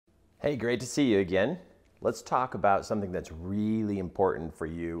Hey, great to see you again. Let's talk about something that's really important for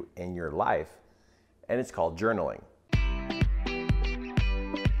you in your life, and it's called journaling.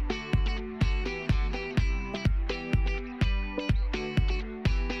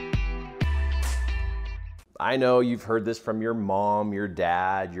 I know you've heard this from your mom, your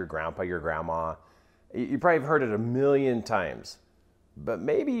dad, your grandpa, your grandma. You probably have heard it a million times, but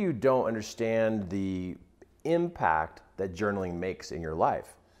maybe you don't understand the impact that journaling makes in your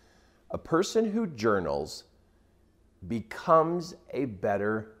life. A person who journals becomes a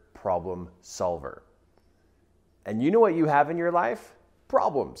better problem solver. And you know what you have in your life?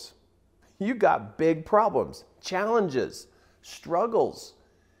 Problems. You got big problems, challenges, struggles.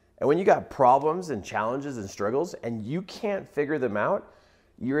 And when you got problems and challenges and struggles and you can't figure them out,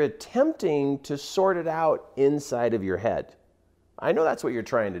 you're attempting to sort it out inside of your head. I know that's what you're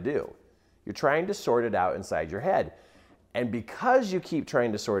trying to do. You're trying to sort it out inside your head. And because you keep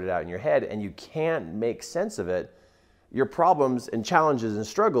trying to sort it out in your head and you can't make sense of it, your problems and challenges and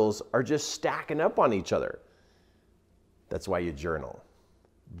struggles are just stacking up on each other. That's why you journal.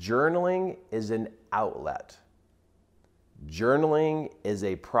 Journaling is an outlet. Journaling is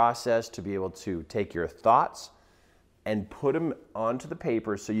a process to be able to take your thoughts and put them onto the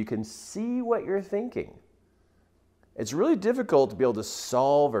paper so you can see what you're thinking. It's really difficult to be able to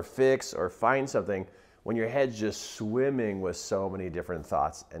solve or fix or find something when your head's just swimming with so many different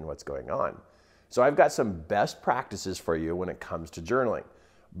thoughts and what's going on. So I've got some best practices for you when it comes to journaling.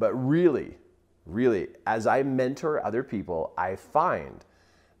 But really, as I mentor other people, I find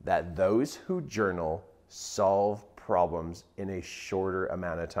that those who journal solve problems in a shorter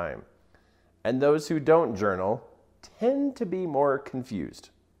amount of time. And those who don't journal tend to be more confused.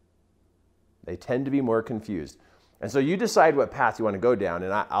 They tend to be more confused. And so you decide what path you want to go down,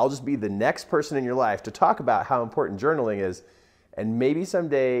 and I'll just be the next person in your life to talk about how important journaling is, and maybe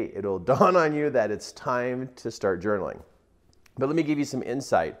someday it'll dawn on you that it's time to start journaling. But let me give you some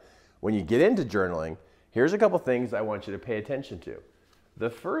insight. When you get into journaling, here's a couple things I want you to pay attention to. The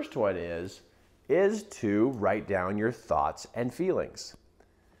first one is to write down your thoughts and feelings.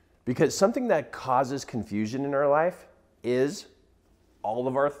 Because something that causes confusion in our life is all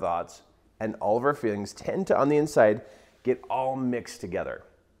of our thoughts and all of our feelings tend to, on the inside, get all mixed together.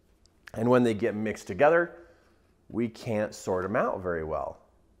 And when they get mixed together, we can't sort them out very well.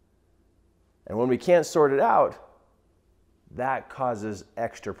 And when we can't sort it out, that causes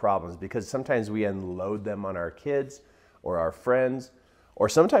extra problems because sometimes we unload them on our kids or our friends, or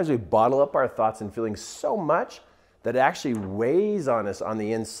sometimes we bottle up our thoughts and feelings so much that it actually weighs on us on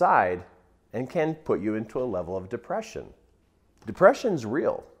the inside and can put you into a level of depression. Depression's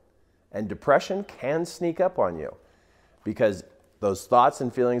real. And depression can sneak up on you because those thoughts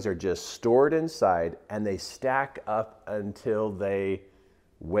and feelings are just stored inside and they stack up until they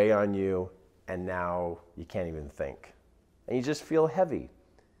weigh on you and now you can't even think. And you just feel heavy.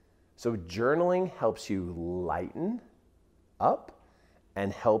 So journaling helps you lighten up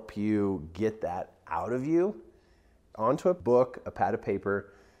and help you get that out of you onto a book, a pad of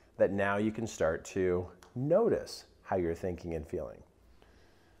paper, that now you can start to notice how you're thinking and feeling.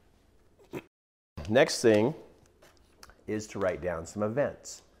 Next thing is to write down some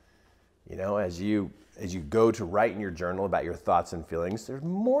events. You know, as you go to write in your journal about your thoughts and feelings, there's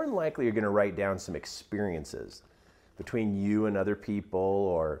more than likely you're going to write down some experiences between you and other people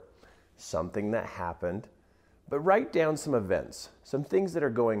or something that happened. But write down some events, some things that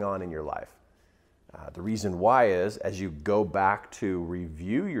are going on in your life. The reason why is, as you go back to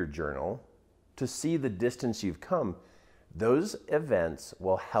review your journal to see the distance you've come, those events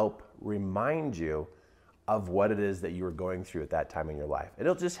will help remind you of what it is that you were going through at that time in your life.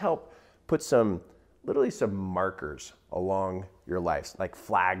 It'll just help put literally some markers along your life, like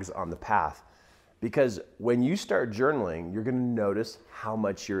flags on the path. Because when you start journaling, you're going to notice how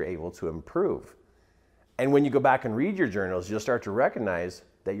much you're able to improve. And when you go back and read your journals, you'll start to recognize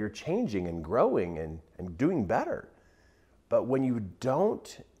that you're changing and growing and doing better. But when you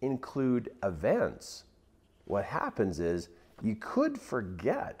don't include events, what happens is you could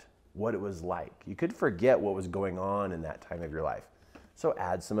forget what it was like. You could forget what was going on in that time of your life. So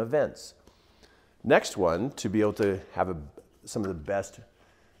add some events. Next one, to be able to have some of the best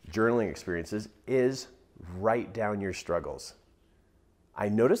journaling experiences, is write down your struggles. I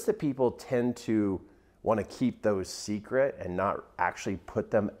notice that people tend to want to keep those secret and not actually put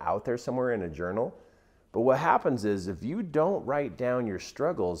them out there somewhere in a journal. But what happens is if you don't write down your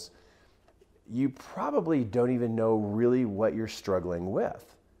struggles, you probably don't even know really what you're struggling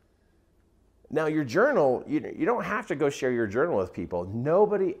with. Now, your journal, you don't have to go share your journal with people.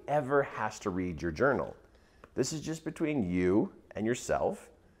 Nobody ever has to read your journal. This is just between you and yourself.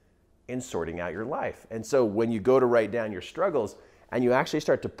 in sorting out your life. And so when you go to write down your struggles and you actually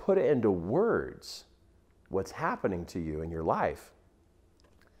start to put it into words, what's happening to you in your life,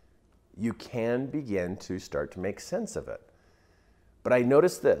 you can begin to start to make sense of it. But I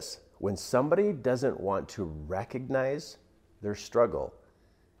noticed this, when somebody doesn't want to recognize their struggle,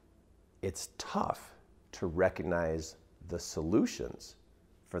 it's tough to recognize the solutions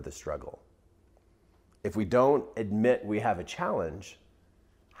for the struggle. If we don't admit we have a challenge,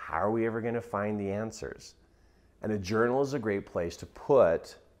 how are we ever going to find the answers? And a journal is a great place to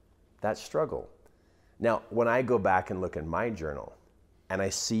put that struggle. Now, when I go back and look in my journal and I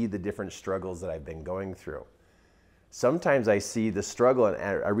see the different struggles that I've been going through, sometimes I see the struggle and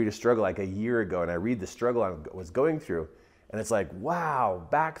I read a struggle like a year ago and I read the struggle I was going through and it's like, wow,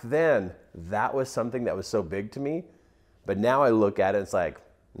 back then that was something that was so big to me. But now I look at it and it's like,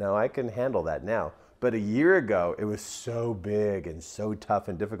 no, I can handle that now. But a year ago, it was so big and so tough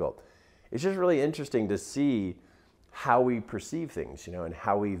and difficult. It's just really interesting to see how we perceive things, and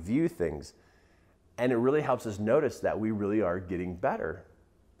how we view things. And it really helps us notice that we really are getting better.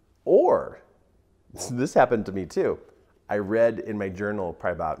 Or, this happened to me too. I read in my journal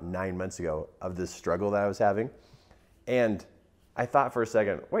probably about 9 months ago of this struggle that I was having. And I thought for a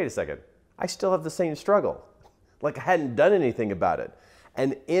second, wait a second, I still have the same struggle. Like I hadn't done anything about it.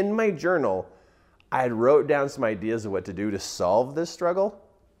 And in my journal, I had wrote down some ideas of what to do to solve this struggle,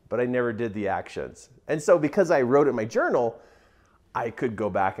 but I never did the actions. And so because I wrote it in my journal, I could go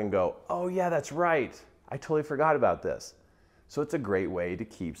back and go, oh yeah, that's right. I totally forgot about this. So it's a great way to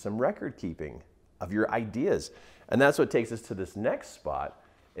keep some record keeping of your ideas. And that's what takes us to this next spot.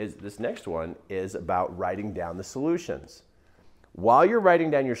 This next one is about writing down the solutions. While you're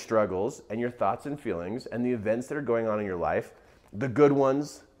writing down your struggles and your thoughts and feelings and the events that are going on in your life, the good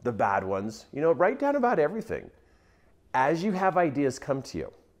ones, the bad ones, write down about everything. As you have ideas come to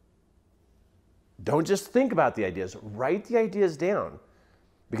you, don't just think about the ideas, write the ideas down.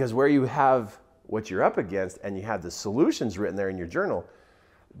 Because where you have what you're up against and you have the solutions written there in your journal,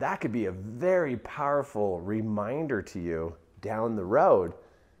 that could be a very powerful reminder to you down the road.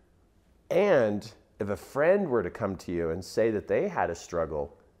 And if a friend were to come to you and say that they had a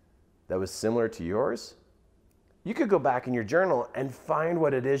struggle that was similar to yours, you could go back in your journal and find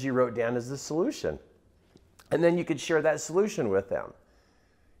what it is you wrote down as the solution. And then you could share that solution with them.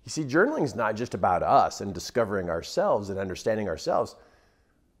 You see, journaling is not just about us and discovering ourselves and understanding ourselves.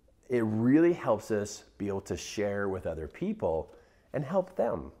 It really helps us be able to share with other people and help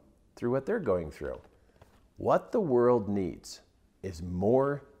them through what they're going through. What the world needs is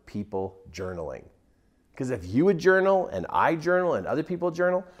more people journaling. Because if you would journal and I journal and other people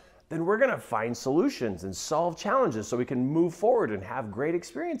journal, then we're going to find solutions and solve challenges so we can move forward and have great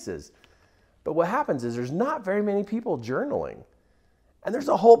experiences. But what happens is there's not very many people journaling. And there's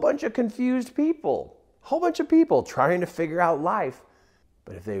a whole bunch of confused people, a whole bunch of people trying to figure out life.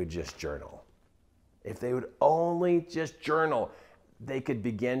 But if they would just journal, if they would only just journal, they could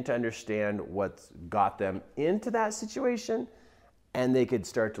begin to understand what's got them into that situation, and they could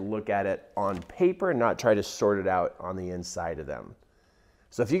start to look at it on paper and not try to sort it out on the inside of them.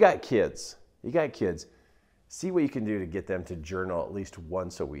 So if you got kids, see what you can do to get them to journal at least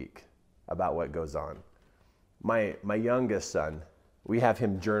once a week about what goes on. My youngest son, we have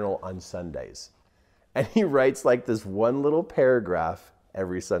him journal on Sundays. And he writes like this one little paragraph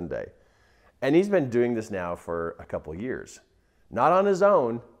every Sunday. And he's been doing this now for a couple years. Not on his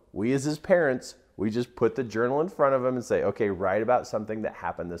own. We as his parents, we just put the journal in front of him and say, okay, write about something that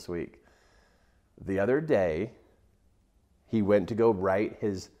happened this week. The other day, he went to go write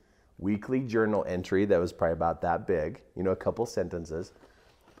his weekly journal entry that was probably about that big, a couple sentences.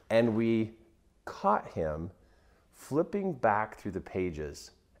 And we caught him flipping back through the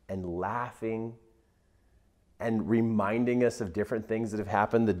pages and laughing and reminding us of different things that have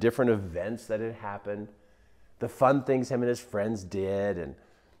happened, the different events that had happened, the fun things him and his friends did.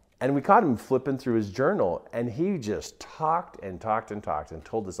 And we caught him flipping through his journal, and he just talked and talked and talked and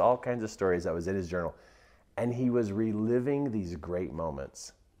told us all kinds of stories that was in his journal. And he was reliving these great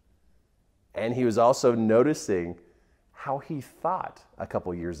moments. And he was also noticing how he thought a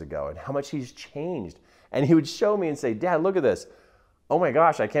couple years ago and how much he's changed. And he would show me and say, Dad, look at this. Oh my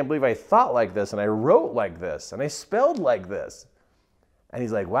gosh, I can't believe I thought like this and I wrote like this and I spelled like this. And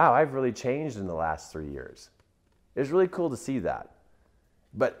he's like, wow, I've really changed in the last 3 years. It was really cool to see that.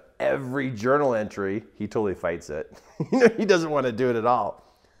 But every journal entry, he totally fights it. He doesn't want to do it at all.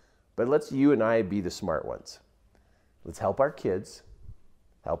 But let's you and I be the smart ones. Let's help our kids,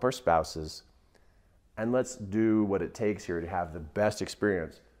 help our spouses, and let's do what it takes here to have the best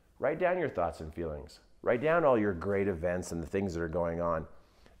experience. Write down your thoughts and feelings. Write down all your great events and the things that are going on.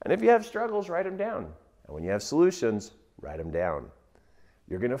 And if you have struggles, write them down. And when you have solutions, write them down.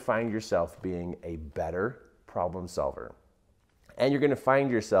 You're going to find yourself being a better problem solver. And you're going to find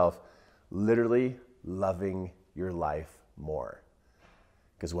yourself literally loving your life more.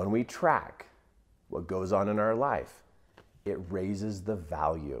 Because when we track what goes on in our life, it raises the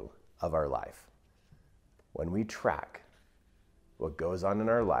value of our life. When we track what goes on in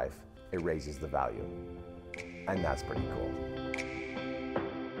our life, it raises the value. And that's pretty cool.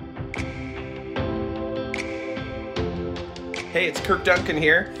 Hey, it's Kirk Duncan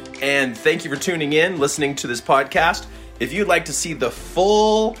here, and thank you for tuning in, listening to this podcast. If you'd like to see the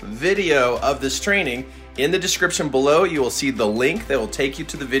full video of this training, in the description below, you will see the link that will take you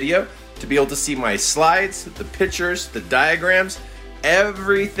to the video to be able to see my slides, the pictures, the diagrams,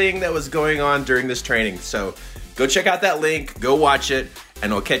 everything that was going on during this training. So go check out that link, go watch it,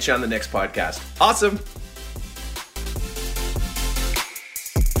 and I'll catch you on the next podcast. Awesome.